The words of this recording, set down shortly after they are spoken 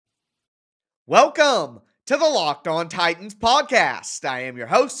Welcome to the Locked On Titans podcast. I am your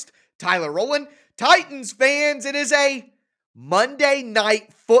host, Tyler Rowland. Titans fans, it is a Monday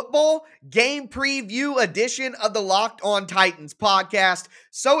Night Football game preview edition of the Locked On Titans podcast.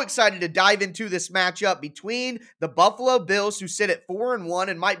 So excited to dive into this matchup between the Buffalo Bills, who sit at 4-1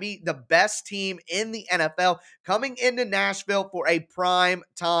 and might be the best team in the NFL, coming into Nashville for a prime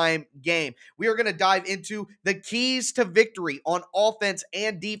time game. We are going to dive into the keys to victory on offense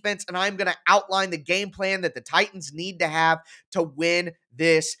and defense, and I'm going to outline the game plan that the Titans need to have to win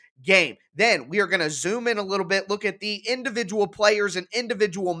this game. Then we are going to zoom in a little bit, look at the individual players and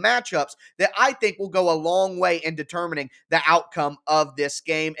individual matchups that I think will go a long way in determining the outcome of this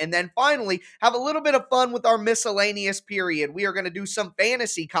game. And then finally, have a little bit of fun with our miscellaneous period. We are going to do some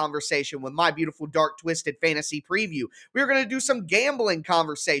fantasy conversation with my beautiful dark twisted fantasy preview. We are going to do some gambling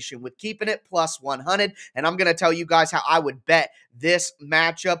conversation with keeping it plus 100. And I'm going to tell you guys how I would bet this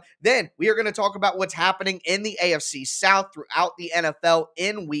matchup. Then we are going to talk about what's happening in the AFC South throughout the NFL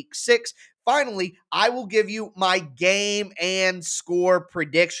in week 6. Finally, I will give you my game and score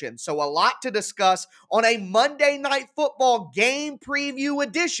prediction. So a lot to discuss on a Monday Night Football game preview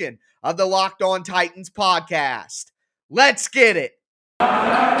edition of the Locked On Titans podcast. Let's get it. You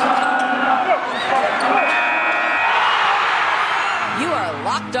are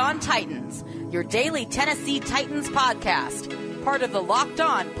Locked On Titans, your daily Tennessee Titans podcast, part of the Locked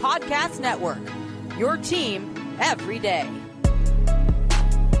On Podcast Network, your team every day.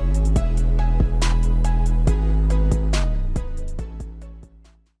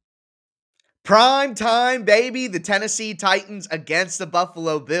 Prime time, baby. The Tennessee Titans against the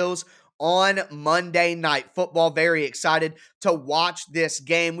Buffalo Bills on Monday Night Football. Very excited to watch this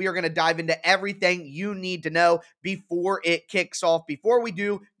game. We are going to dive into everything you need to know before it kicks off. Before we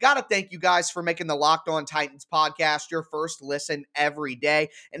do, got to thank you guys for making the Locked On Titans podcast your first listen every day.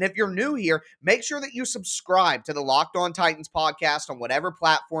 And if you're new here, make sure that you subscribe to the Locked On Titans podcast on whatever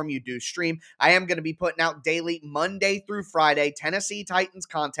platform you do stream. I am going to be putting out daily Monday through Friday Tennessee Titans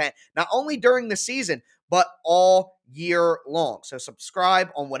content, not only during the season, but all year long. So subscribe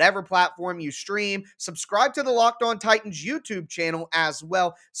on whatever platform you stream. Subscribe to the Locked On Titans YouTube channel as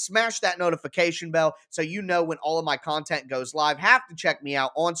well. Smash that notification bell so you know when all of my content goes live. Have to check me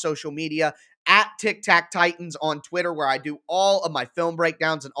out on social media at Tic Tac Titans on Twitter, where I do all of my film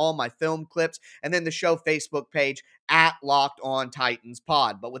breakdowns and all my film clips, and then the show Facebook page at Locked On Titans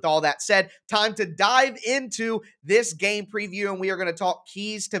Pod. But with all that said, time to dive into this game preview, and we are going to talk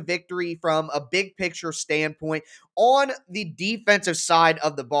keys to victory from a big picture standpoint on the defensive side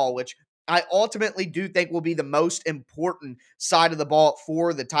of the ball, which I ultimately do think will be the most important side of the ball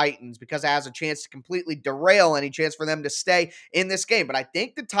for the Titans, because it has a chance to completely derail any chance for them to stay in this game. But I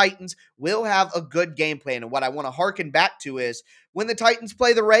think the Titans will have a good game plan. And what I want to harken back to is when the Titans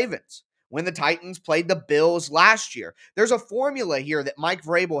play the Ravens, when the Titans played the Bills last year, there's a formula here that Mike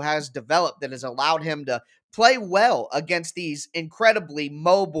Vrabel has developed that has allowed him to play well against these incredibly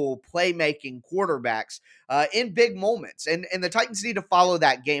mobile playmaking quarterbacks in big moments. And the Titans need to follow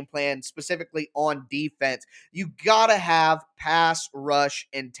that game plan, specifically on defense. You got to have pass rush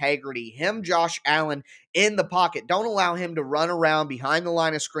integrity. Josh Allen in the pocket. Don't allow him to run around behind the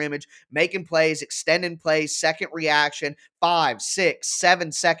line of scrimmage, making plays, extending plays, second reaction, 5, 6,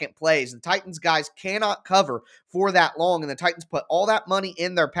 7-second plays. The Titans guys cannot cover for that long, and the Titans put all that money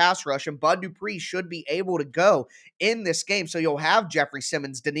in their pass rush, and Bud Dupree should be able to go in this game. So you'll have Jeffrey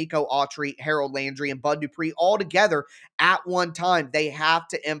Simmons, Danico Autry, Harold Landry, and Bud Dupree all together at one time. They have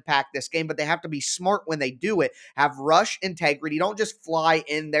to impact this game, but they have to be smart when they do it. Have rush integrity. Don't just fly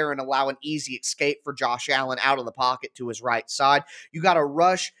in there and allow an easy escape for Josh Allen out of the pocket to his right side. You got to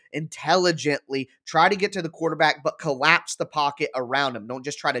rush intelligently, try to get to the quarterback, but collapse the pocket around him. Don't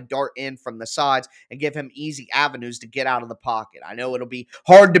just try to dart in from the sides and give him easy avenues to get out of the pocket. I know it'll be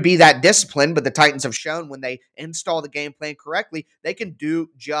hard to be that disciplined, but the Titans have shown when they install the game plan correctly, they can do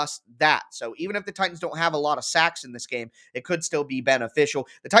just that. So even if the Titans don't have a lot of sacks in this game, it could still be beneficial.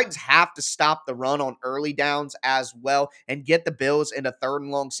 The Titans have to stop the run on early downs as well and get the Bills into third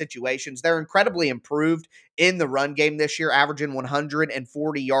and long situations. They're incredibly improved in the run game this year, averaging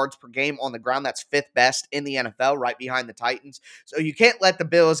 140 yards per game on the ground. That's fifth best in the NFL, right behind the Titans. So you can't let the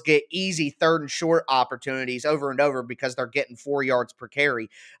Bills get easy third and short opportunities over and over because they're getting 4 yards per carry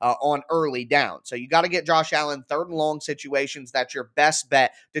on early down. So you got to get Josh Allen third and long situations. That's your best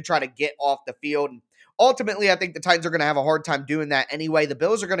bet to try to get off the field. And ultimately, I think the Titans are going to have a hard time doing that anyway. The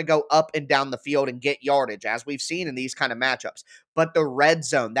Bills are going to go up and down the field and get yardage, as we've seen in these kind of matchups. but the red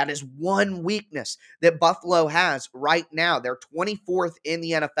zone. That is one weakness that Buffalo has right now. They're 24th in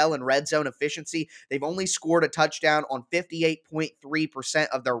the NFL in red zone efficiency. They've only scored a touchdown on 58.3%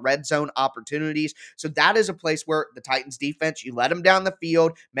 of their red zone opportunities. So that is a place where the Titans defense, you let them down the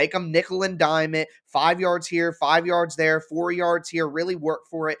field, make them nickel and dime it, 5 yards here, 5 yards there, 4 yards here, really work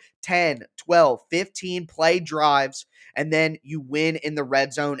for it, 10, 12, 15 play drives, and then you win in the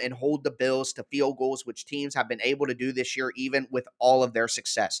red zone and hold the Bills to field goals, which teams have been able to do this year, even with all of their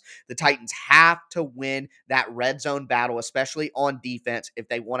success. The Titans have to win that red zone battle, especially on defense, if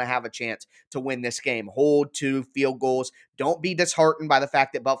they want to have a chance to win this game. Hold to field goals. Don't be disheartened by the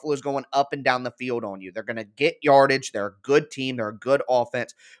fact that Buffalo's going up and down the field on you. They're going to get yardage. They're a good team. They're a good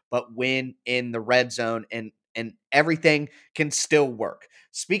offense, but win in the red zone, and everything can still work.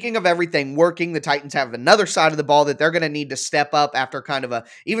 Speaking of everything working, the Titans have another side of the ball that they're going to need to step up after kind of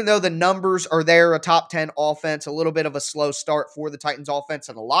even though the numbers are there, a top 10 offense, a little bit of a slow start for the Titans offense.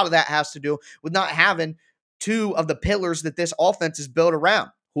 And a lot of that has to do with not having two of the pillars that this offense is built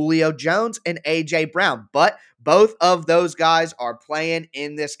around, Julio Jones and A.J. Brown. But both of those guys are playing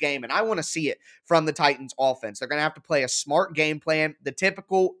in this game, and I want to see it from the Titans offense. They're going to have to play a smart game plan, the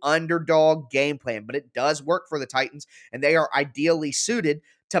typical underdog game plan, but it does work for the Titans, and they are ideally suited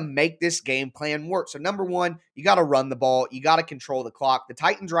to make this game plan work. So number one, you got to run the ball. You got to control the clock. The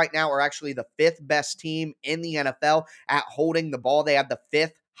Titans right now are actually the 5th best team in the NFL at holding the ball. They have the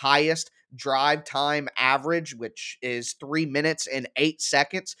 5th highest drive time average, which is 3 minutes and 8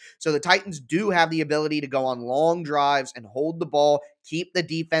 seconds. So the Titans do have the ability to go on long drives and hold the ball, keep the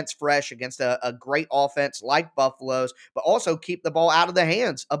defense fresh against a great offense like Buffalo's, but also keep the ball out of the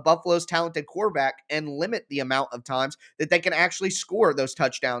hands of Buffalo's talented quarterback and limit the amount of times that they can actually score those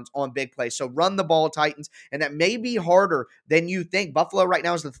touchdowns on big plays. So run the ball, Titans, and that may be harder than you think. Buffalo right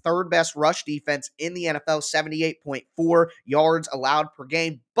now is the 3rd best rush defense in the NFL, 78.4 yards allowed per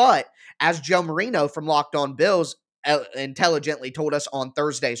game, but as Joe Marino from Locked On Bills intelligently told us on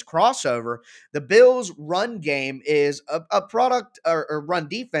Thursday's crossover, the Bills' run game is a product, or run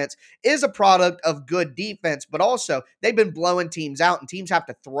defense is a product of good defense, but also they've been blowing teams out, and teams have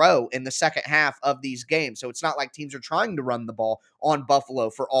to throw in the second half of these games. So it's not like teams are trying to run the ball on Buffalo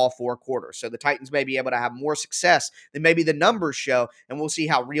for all 4 quarters. So the Titans may be able to have more success than maybe the numbers show, and we'll see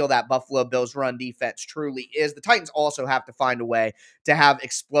how real that Buffalo Bills run defense truly is. The Titans also have to find a way to have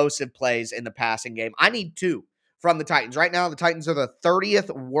explosive plays in the passing game. I need 2 from the Titans. Right now, the Titans are the 30th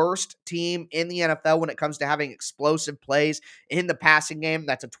worst team in the NFL when it comes to having explosive plays in the passing game.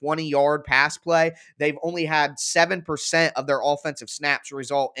 That's a 20-yard pass play. They've only had 7% of their offensive snaps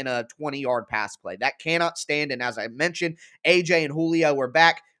result in a 20-yard pass play. That cannot stand, and as I mentioned, AJ and Julio were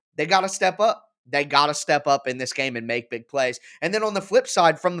back. They got to step up. They got to step up in this game and make big plays. And then on the flip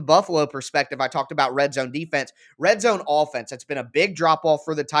side, from the Buffalo perspective, I talked about red zone defense. Red zone offense, it's been a big drop-off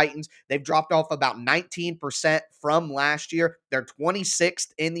for the Titans. They've dropped off about 19% from last year. They're 26th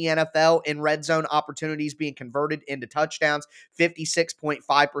in the NFL in red zone opportunities being converted into touchdowns,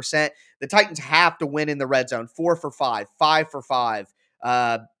 56.5%. The Titans have to win in the red zone, 4 for 5, 5 for 5,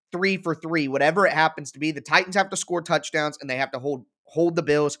 3 for 3, whatever it happens to be. The Titans have to score touchdowns, and they have to hold the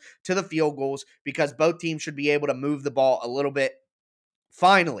Bills to the field goals, because both teams should be able to move the ball a little bit.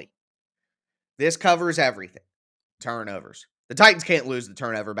 Finally, this covers everything. Turnovers. The Titans can't lose the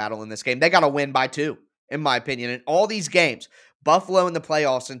turnover battle in this game. They got to win by 2, in my opinion. In all these games, Buffalo in the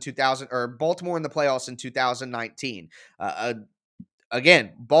playoffs in 2000, or Baltimore in the playoffs in 2019.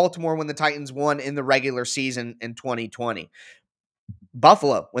 Again, Baltimore when the Titans won in the regular season in 2020.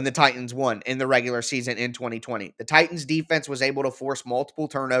 Buffalo when the Titans won in the regular season in 2020. The Titans defense was able to force multiple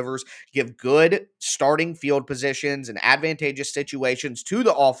turnovers, give good starting field positions and advantageous situations to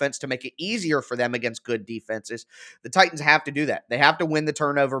the offense to make it easier for them against good defenses. The Titans have to do that. They have to win the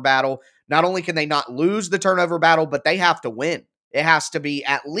turnover battle. Not only can they not lose the turnover battle, but they have to win. It has to be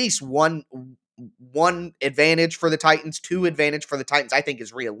at least one advantage for the Titans, 2 advantage for the Titans, I think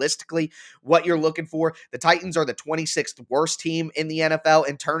is realistically what you're looking for. The Titans are the 26th worst team in the NFL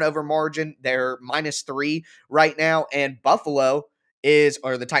in turnover margin. They're -3 right now, and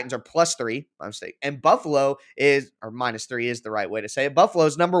the Titans are +3, and Buffalo is, or -3 is the right way to say it.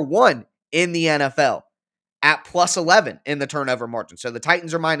 Buffalo's number 1 in the NFL at +11 in the turnover margin. So the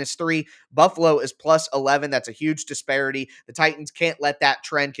Titans are -3. Buffalo is +11. That's a huge disparity. The Titans can't let that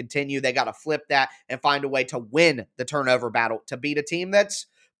trend continue. They got to flip that and find a way to win the turnover battle, to beat a team that's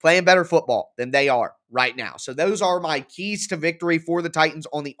playing better football than they are right now. So those are my keys to victory for the Titans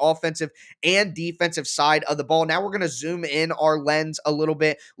on the offensive and defensive side of the ball. Now we're going to zoom in our lens a little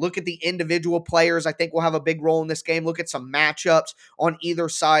bit, look at the individual players I think will have a big role in this game, look at some matchups on either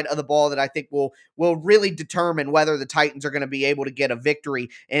side of the ball that I think will really determine whether the Titans are going to be able to get a victory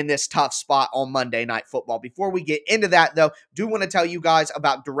in this tough spot on Monday Night Football. Before we get into that, though, do want to tell you guys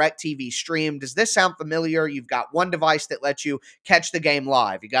about DirecTV Stream. Does this sound familiar? You've got one device that lets you catch the game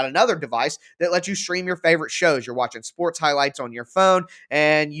live. You got another device that lets you stream your favorite shows. You're watching sports highlights on your phone,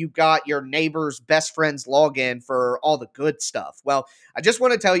 and you've got your neighbor's best friend's login for all the good stuff. Well, I just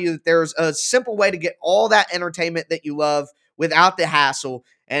want to tell you that there's a simple way to get all that entertainment that you love without the hassle,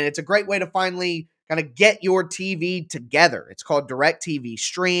 and it's a great way to finally kind of get your TV together. It's called DirecTV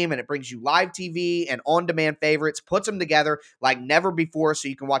Stream, and it brings you live TV and on-demand favorites, puts them together like never before so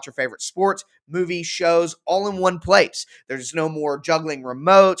you can watch your favorite sports, movies, shows all in one place. There's no more juggling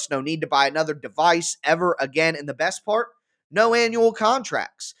remotes, no need to buy another device ever again, and the best part, no annual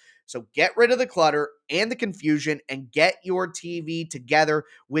contracts. So get rid of the clutter and the confusion and get your TV together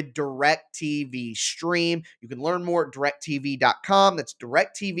with DirecTV Stream. You can learn more at directtv.com. That's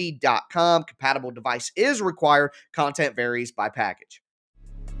directtv.com. Compatible device is required. Content varies by package.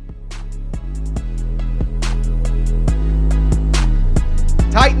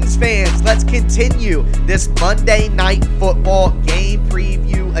 Titans fans, let's continue this Monday Night Football game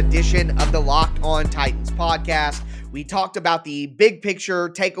preview edition of the Locked On Titans podcast. We talked about the big picture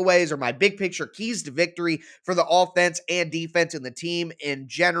takeaways or my big picture keys to victory for the offense and defense and the team in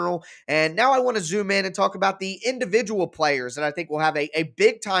general. And now I want to zoom in and talk about the individual players that I think will have a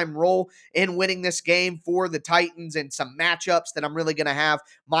big time role in winning this game for the Titans and some matchups that I'm really going to have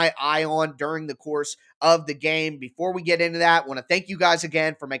my eye on during the course of the game. Before we get into that, I want to thank you guys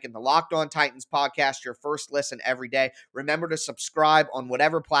again for making the Locked On Titans podcast your first listen every day. Remember to subscribe on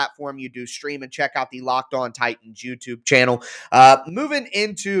whatever platform you do stream and check out the Locked On Titans YouTube channel. Moving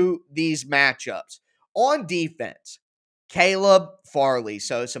into these matchups. On defense, Caleb Farley.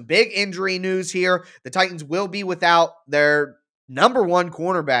 So some big injury news here. The Titans will be without their number one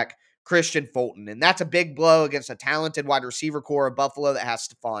cornerback, Christian Fulton. And that's a big blow against a talented wide receiver core of Buffalo that has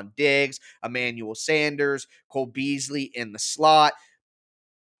Stephon Diggs, Emmanuel Sanders, Cole Beasley in the slot.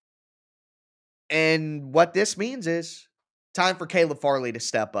 And what this means is time for Caleb Farley to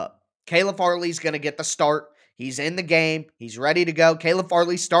step up. Caleb Farley's going to get the start. He's in the game. He's ready to go. Caleb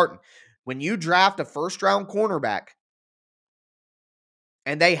Farley's starting. When you draft a first-round cornerback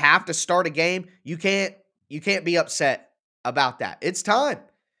and they have to start a game, you can't be upset about that. It's time.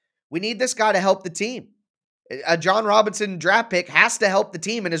 We need this guy to help the team. A John Robinson draft pick has to help the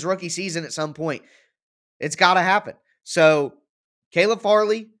team in his rookie season at some point. It's got to happen. So, Caleb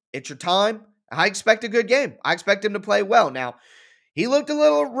Farley, it's your time. I expect a good game. I expect him to play well. Now, he looked a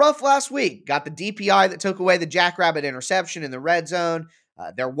little rough last week. Got the DPI that took away the Jackrabbit interception in the red zone.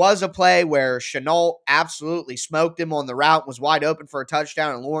 There was a play where Shenault absolutely smoked him on the route, was wide open for a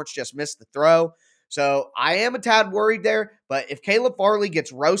touchdown, and Lawrence just missed the throw. So I am a tad worried there, but if Caleb Farley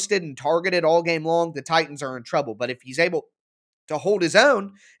gets roasted and targeted all game long, the Titans are in trouble. But if he's able to hold his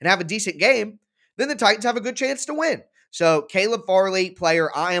own and have a decent game, then the Titans have a good chance to win. So Caleb Farley, player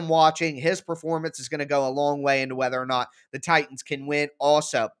I am watching, his performance is going to go a long way into whether or not the Titans can win.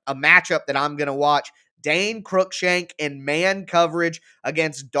 Also, a matchup that I'm going to watch, Dane Cruikshank in man coverage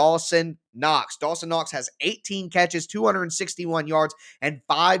against Dawson Knox. Dawson Knox has 18 catches, 261 yards, and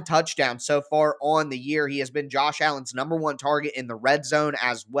 5 touchdowns so far on the year. He has been Josh Allen's number one target in the red zone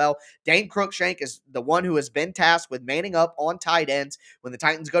as well. Dane Cruikshank is the one who has been tasked with manning up on tight ends when the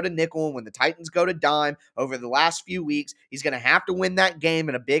Titans go to nickel and when the Titans go to dime over the last few weeks. He's going to have to win that game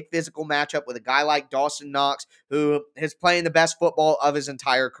in a big physical matchup with a guy like Dawson Knox, who is playing the best football of his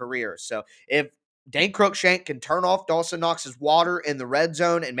entire career. So if Dane Cruikshank can turn off Dawson Knox's water in the red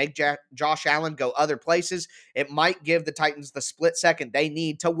zone and make Josh Allen go other places, it might give the Titans the split second they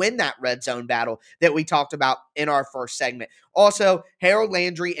need to win that red zone battle that we talked about in our first segment. Also, Harold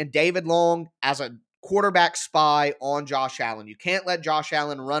Landry and David Long as a quarterback spy on Josh Allen. You can't let Josh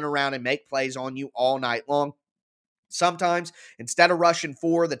Allen run around and make plays on you all night long. Sometimes, instead of rushing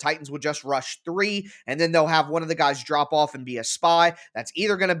 4, the Titans would just rush 3, and then they'll have one of the guys drop off and be a spy. That's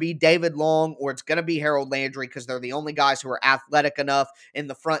either going to be David Long or it's going to be Harold Landry because they're the only guys who are athletic enough in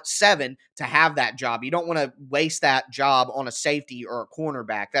the front 7 to have that job. You don't want to waste that job on a safety or a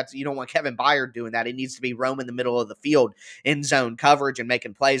cornerback. You don't want Kevin Byard doing that. He needs to be roaming the middle of the field in zone coverage and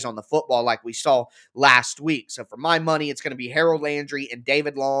making plays on the football like we saw last week. So for my money, it's going to be Harold Landry and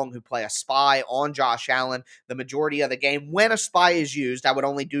David Long who play a spy on Josh Allen the majority of the game. When a spy is used, I would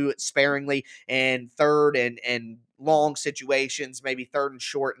only do it sparingly in third and long situations, maybe third and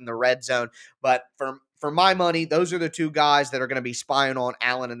short in the red zone. But for my money, those are the two guys that are going to be spying on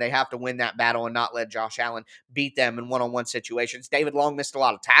Allen, and they have to win that battle and not let Josh Allen beat them in one-on-one situations. David Long missed a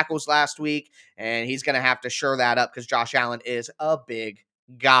lot of tackles last week, and he's going to have to shore that up because Josh Allen is a big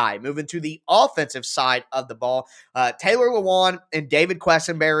guy. Moving to the offensive side of the ball, Taylor Lewan and David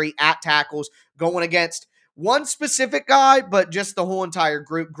Quessenberry at tackles going against one specific guy, but just the whole entire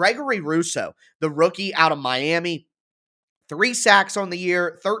group. Gregory Rousseau, the rookie out of Miami, 3 sacks on the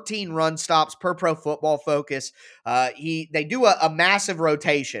year, 13 run stops per Pro Football Focus. They do a massive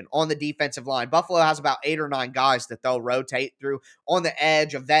rotation on the defensive line. Buffalo has about 8 or 9 guys that they'll rotate through on the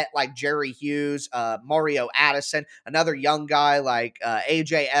edge. A vet like Jerry Hughes, Mario Addison, another young guy like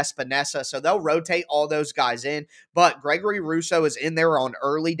AJ Espinosa. So they'll rotate all those guys in. But Gregory Rousseau is in there on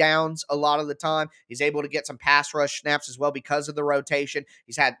early downs a lot of the time. He's able to get some pass rush snaps as well because of the rotation.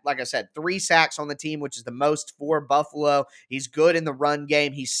 He's had, like I said, 3 sacks on the team, which is the most for Buffalo. He's good in the run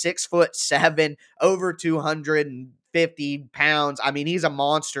game. He's 6'7", over 250 pounds. I mean, he's a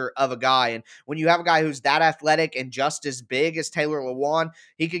monster of a guy. And when you have a guy who's that athletic and just as big as Taylor Lewan,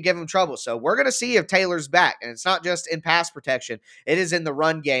 he could give him trouble. So we're going to see if Taylor's back. And it's not just in pass protection. It is in the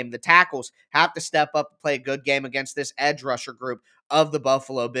run game. The tackles have to step up and play a good game against this edge rusher group of the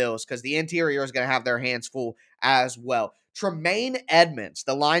Buffalo Bills because the interior is going to have their hands full as well. Tremaine Edmunds,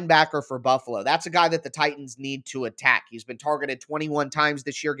 the linebacker for Buffalo, that's a guy that the Titans need to attack. He's been targeted 21 times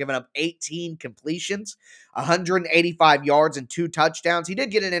this year, giving up 18 completions, 185 yards, and 2 touchdowns. He did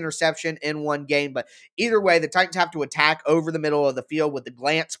get an interception in one game, but either way, the Titans have to attack over the middle of the field with the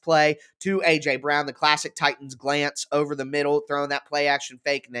glance play to A.J. Brown, the classic Titans glance over the middle, throwing that play action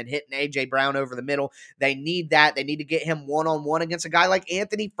fake and then hitting A.J. Brown over the middle. They need that. They need to get him one-on-one against a guy like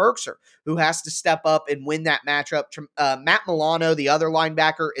Anthony Firkser, who has to step up and win that matchup. Matt Milano, the other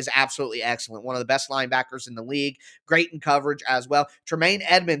linebacker, is absolutely excellent. One of the best linebackers in the league. Great in coverage as well. Tremaine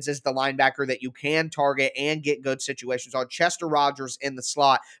Edmunds is the linebacker that you can target and get good situations on. Chester Rogers in the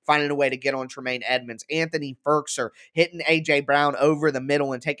slot, finding a way to get on Tremaine Edmunds. Anthony Firkser hitting A.J. Brown over the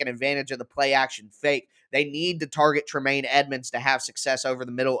middle and taking advantage of the play action fake. They need to target Tremaine Edmunds to have success over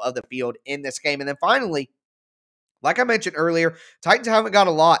the middle of the field in this game. And then finally, like I mentioned earlier, Titans haven't got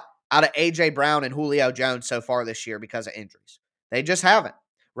a lot out of A.J. Brown and Julio Jones so far this year because of injuries. They just haven't.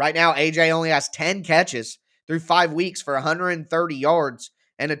 Right now, A.J. only has 10 catches through 5 weeks for 130 yards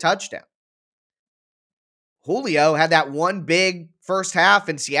and a touchdown. Julio had that one big first half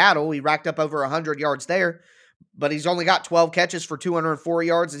in Seattle. He racked up over 100 yards there, but he's only got 12 catches for 204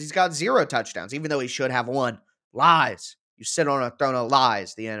 yards, and he's got 0 touchdowns, even though he should have 1. Lies. You sit on a throne of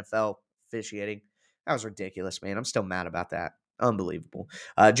lies, the NFL officiating. That was ridiculous, man. I'm still mad about that. Unbelievable.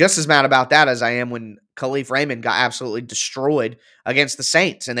 Just as mad about that as I am when Khalif Raymond got absolutely destroyed against the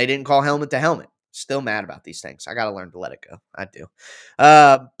Saints and they didn't call helmet to helmet. Still mad about these things. I got to learn to let it go. I do.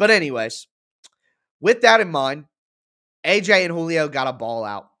 But anyways, with that in mind, AJ and Julio got to ball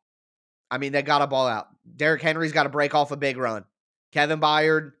out. I mean, they got to ball out. Derrick Henry's got to break off a big run. Kevin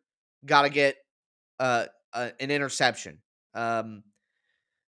Byard got to get an interception.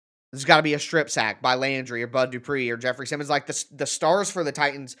 There's got to be a strip sack by Landry or Bud Dupree or Jeffrey Simmons. Like the stars for the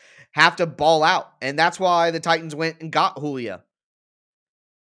Titans have to ball out. And that's why the Titans went and got Julio.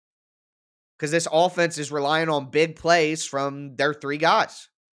 Because this offense is relying on big plays from their 3 guys.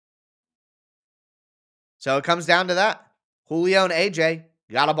 So it comes down to that. Julio and AJ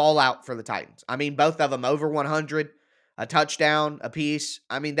got to ball out for the Titans. I mean, both of them over 100, a touchdown apiece.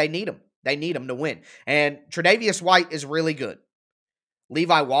 I mean, they need them. They need them to win. And Tre'Davious White is really good.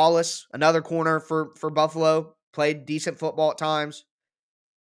 Levi Wallace, another corner for Buffalo, played decent football at times.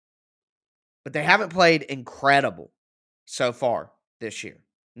 But they haven't played incredible so far this year.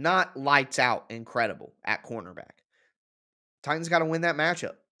 Not lights out incredible at cornerback. Titans got to win that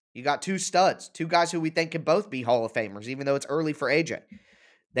matchup. You got 2 studs, 2 guys who we think can both be Hall of Famers, even though it's early for AJ.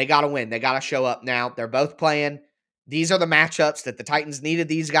 They got to win. They got to show up now. They're both playing. These are the matchups that the Titans needed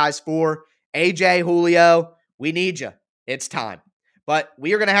these guys for. AJ, Julio, we need you. It's time. But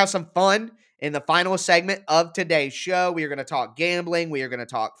we are going to have some fun in the final segment of today's show. We are going to talk gambling. We are going to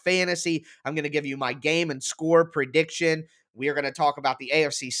talk fantasy. I'm going to give you my game and score prediction. We are going to talk about the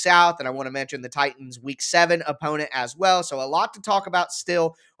AFC South, and I want to mention the Titans' Week 7 opponent as well. So a lot to talk about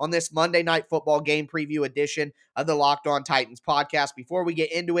still on this Monday Night Football game preview edition of the Locked On Titans podcast. Before we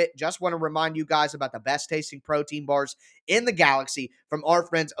get into it, just want to remind you guys about the best tasting protein bars in the galaxy from our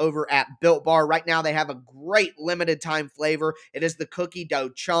friends over at Built Bar. Right now, they have a great limited time flavor. It is the cookie dough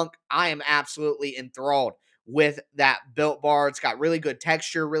chunk. I am absolutely enthralled with that Built Bar. It's got really good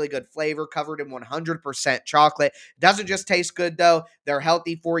texture, really good flavor, covered in 100% chocolate. Doesn't just taste good, though. They're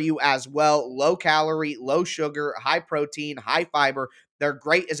healthy for you as well. Low calorie, low sugar, high protein, high fiber. They're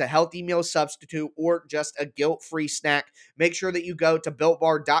great as a healthy meal substitute or just a guilt-free snack. Make sure that you go to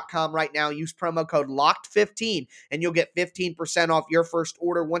BuiltBar.com right now. Use promo code LOCKED15 and you'll get 15% off your first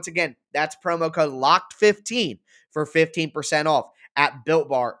order. Once again, that's promo code LOCKED15 for 15% off at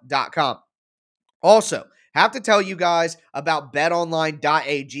BuiltBar.com. Also, have to tell you guys about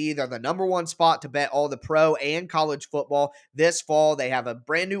betonline.ag. They're the number one spot to bet all the pro and college football this fall. They have a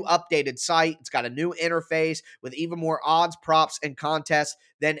brand new updated site. It's got a new interface with even more odds, props, and contests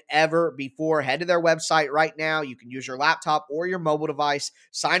than ever before. Head to their website right now. You can use your laptop or your mobile device.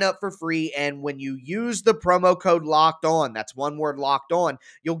 Sign up for free. And when you use the promo code locked on, that's one word, locked on,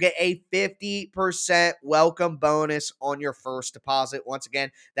 you'll get a 50% welcome bonus on your first deposit. Once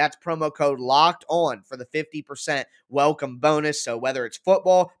again, that's promo code locked on for the 50% welcome bonus. So whether it's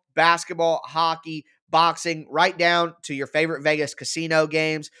football, basketball, hockey, boxing, right down to your favorite Vegas casino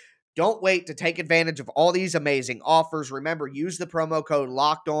games, don't wait to take advantage of all these amazing offers. Remember, use the promo code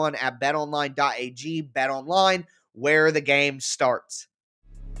locked on at betonline.ag. BetOnline, where the game starts.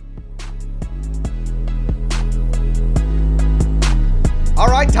 All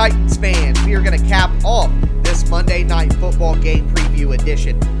right, Titans fans, we are going to cap off this Monday Night Football game preview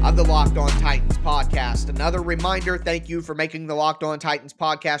edition of the Locked On Titans podcast. Another reminder, thank you for making the Locked On Titans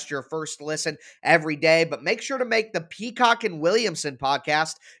podcast your first listen every day, but make sure to make the Peacock and Williamson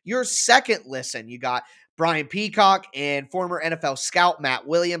podcast your second listen. You got Brian Peacock and former NFL scout Matt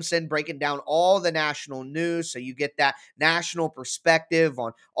Williamson breaking down all the national news so you get that national perspective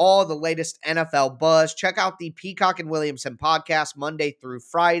on all the latest NFL buzz. Check out the Peacock and Williamson podcast Monday through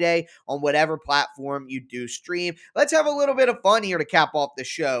Friday on whatever platform you do stream. Let's have a little bit of fun here to cap off the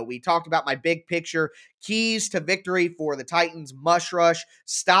show. We talked about my big picture keys to victory for the Titans: mush rush,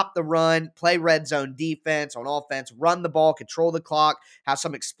 stop the run, play red zone defense on offense, run the ball, control the clock, have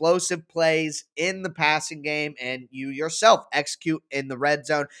some explosive plays in the passing game, and you yourself execute in the red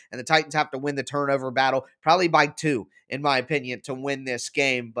zone. And the Titans have to win the turnover battle, probably by 2, in my opinion, to win this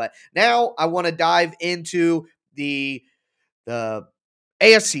game. But now I want to dive into the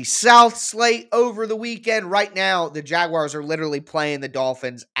AFC South slate over the weekend. Right now, the Jaguars are literally playing the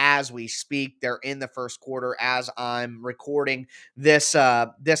Dolphins as we speak. They're in the first quarter as I'm recording this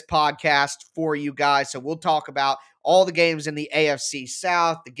podcast for you guys. So we'll talk about all the games in the AFC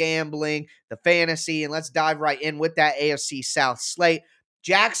South, the gambling, the fantasy, and let's dive right in with that AFC South slate.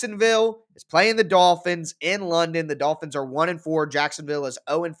 Jacksonville is playing the Dolphins in London. The Dolphins are 1-4. Jacksonville is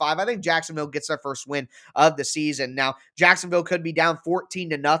 0-5. I think Jacksonville gets their first win of the season. Now, Jacksonville could be down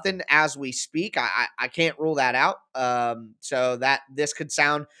 14-0 as we speak. I can't rule that out. So that this could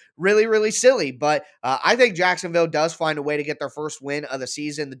sound really, really silly, but I think Jacksonville does find a way to get their first win of the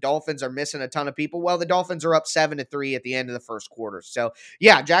season. The Dolphins are missing a ton of people. Well, the Dolphins are up 7-3 at the end of the first quarter. So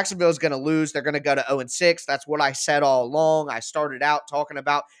yeah, Jacksonville is going to lose. They're going to go to 0-6. That's what I said all along. I started out talking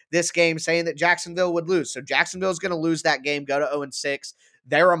about this game saying that Jacksonville would lose. So Jacksonville is going to lose that game, go to 0-6.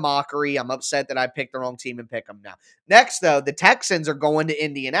 They're a mockery. I'm upset that I picked the wrong team and pick them now. Next, though, the Texans are going to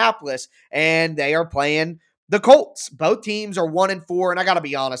Indianapolis, and they are playing the Colts. Both teams are 1-4, and I got to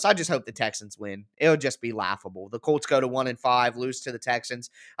be honest, I just hope the Texans win. It'll just be laughable. The Colts go to 1-5, lose to the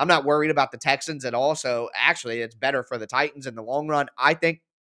Texans. I'm not worried about the Texans at all, so actually it's better for the Titans in the long run, I think.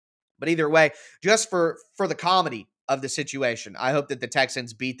 But either way, just for the comedy of the situation, I hope that the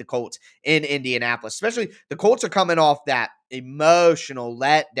Texans beat the Colts in Indianapolis. Especially the Colts are coming off that emotional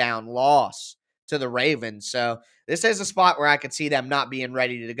letdown loss to the Ravens. So this is a spot where I could see them not being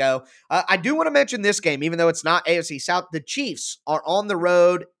ready to go. I do want to mention this game, even though it's not AFC South. The Chiefs are on the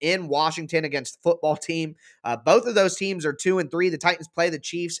road in Washington against the football team. Both of those teams are 2-3. The Titans play the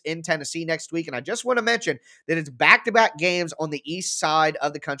Chiefs in Tennessee next week. And I just want to mention that it's back-to-back games on the east side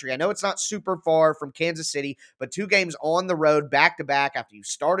of the country. I know it's not super far from Kansas City, but 2 games on the road back-to-back after you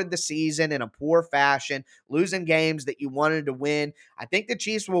started the season in a poor fashion, losing games that you wanted to win. I think the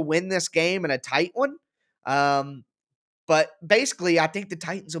Chiefs will win this game in a tight one. But basically, I think the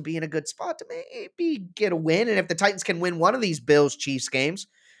Titans will be in a good spot to maybe get a win. And if the Titans can win one of these Bills-Chiefs games,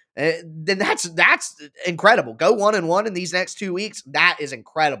 then that's incredible. Go 1-1 in these next 2 weeks. That is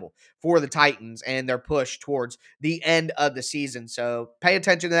incredible for the Titans and their push towards the end of the season. So pay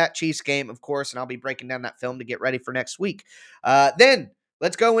attention to that Chiefs game, of course, and I'll be breaking down that film to get ready for next week. Then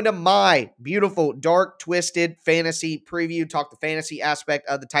let's go into my beautiful, dark, twisted fantasy preview. Talk the fantasy aspect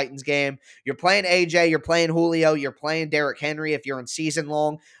of the Titans game. You're playing AJ, you're playing Julio, you're playing Derrick Henry if you're in season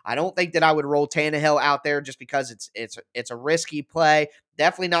long. I don't think that I would roll Tannehill out there just because it's a risky play.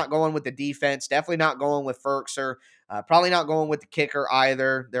 Definitely not going with the defense. Definitely not going with Ferkser. Probably not going with the kicker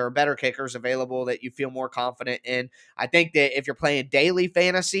either. There are better kickers available that you feel more confident in. I think that if you're playing daily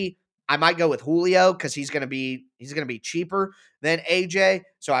fantasy, I might go with Julio because he's gonna be cheaper than AJ.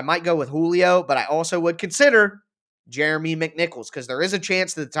 So I might go with Julio, but I also would consider Jeremy McNichols because there is a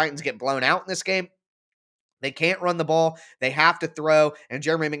chance that the Titans get blown out in this game. They can't run the ball. They have to throw, and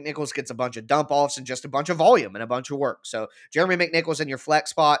Jeremy McNichols gets a bunch of dump offs and just a bunch of volume and a bunch of work. So Jeremy McNichols in your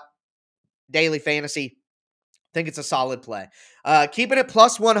flex spot, daily fantasy, think it's a solid play. Keeping it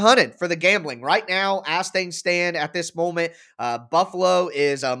plus 100 for the gambling. Right now, as things stand at this moment, Buffalo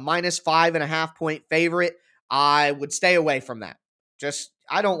is a minus 5.5 point favorite. I would stay away from that.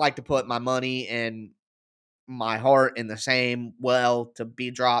 I don't like to put my money and my heart in the same well to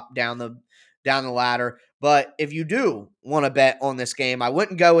be dropped down the ladder. But if you do want to bet on this game, I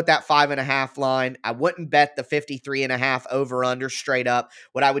wouldn't go with that 5.5 line. I wouldn't bet the 53.5 over under straight up.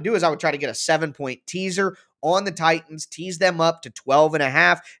 What I would do is I would try to get a 7-point teaser on the Titans, tease them up to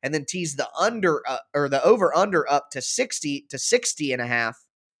 12.5, and then tease the under or the over under up to 60.5.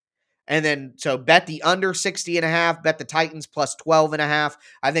 And then, so bet the under 60.5, bet the Titans plus 12.5.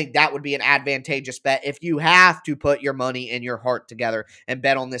 I think that would be an advantageous bet if you have to put your money and your heart together and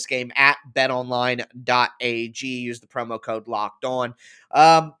bet on this game at betonline.ag. Use the promo code locked on.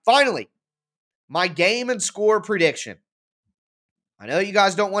 Finally, my game and score prediction. I know you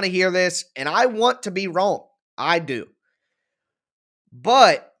guys don't want to hear this, and I want to be wrong. I do.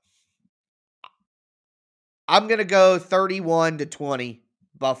 But I'm going to go 31-20.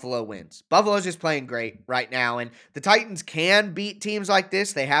 Buffalo wins. Buffalo's just playing great right now, and the Titans can beat teams like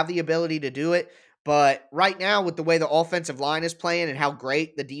this. They have the ability to do it, but right now, with the way the offensive line is playing and how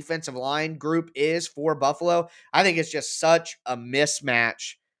great the defensive line group is for Buffalo, I think it's just such a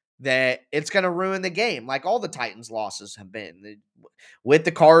mismatch that it's going to ruin the game, like all the Titans' losses have been. With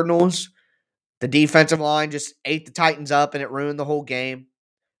the Cardinals, the defensive line just ate the Titans up, and it ruined the whole game.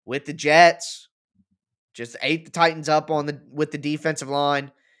 With the Jets, just ate the Titans up with the defensive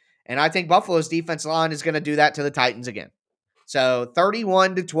line. And I think Buffalo's defensive line is going to do that to the Titans again. So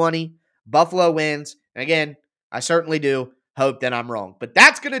 31-20, Buffalo wins. And again, I certainly do hope that I'm wrong. But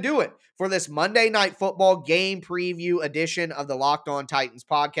that's going to do it for this Monday Night Football game preview edition of the Locked On Titans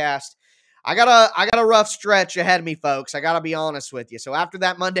podcast. I got a rough stretch ahead of me, folks. I got to be honest with you. So after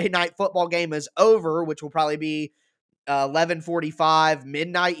that Monday Night Football game is over, which will probably be 11:45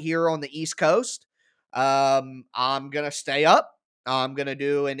 midnight here on the East Coast, I'm going to stay up. I'm going to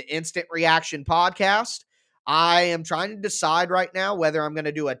do an instant reaction podcast. I am trying to decide right now whether I'm going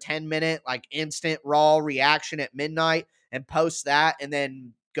to do a 10-minute like instant raw reaction at midnight and post that and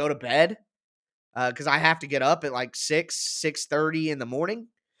then go to bed because I have to get up at like 6:30 in the morning.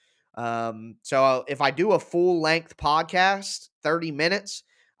 So if I do a full length podcast, 30 minutes,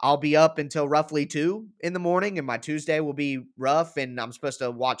 I'll be up until roughly 2 in the morning, and my Tuesday will be rough, and I'm supposed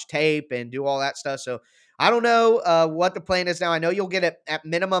to watch tape and do all that stuff. So I don't know what the plan is now. I know you'll get at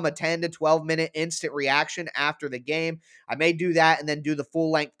minimum a 10 to 12 minute instant reaction after the game. I may do that and then do the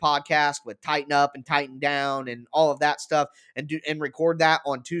full length podcast with Tighten Up and Tighten Down and all of that stuff and record that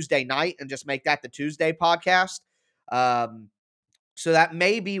on Tuesday night and just make that the Tuesday podcast. So that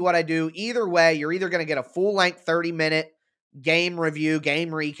may be what I do. Either way, you're either going to get a full length 30-minute game review, game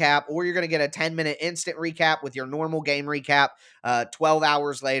recap, or you're going to get a 10-minute instant recap with your normal game recap 12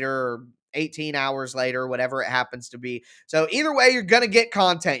 hours later or 18 hours later, whatever it happens to be. So either way, you're going to get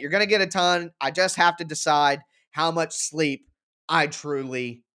content. You're going to get a ton. I just have to decide how much sleep I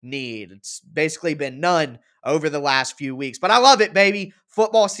truly need. It's basically been none over the last few weeks, but I love it, baby.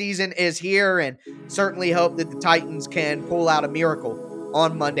 Football season is here, and certainly hope that the Titans can pull out a miracle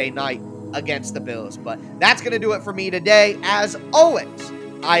on Monday night against the Bills. But that's going to do it for me today. As always,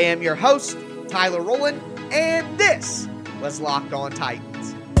 I am your host, Tyler Rowland, and this was Locked On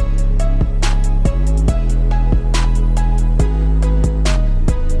Titans.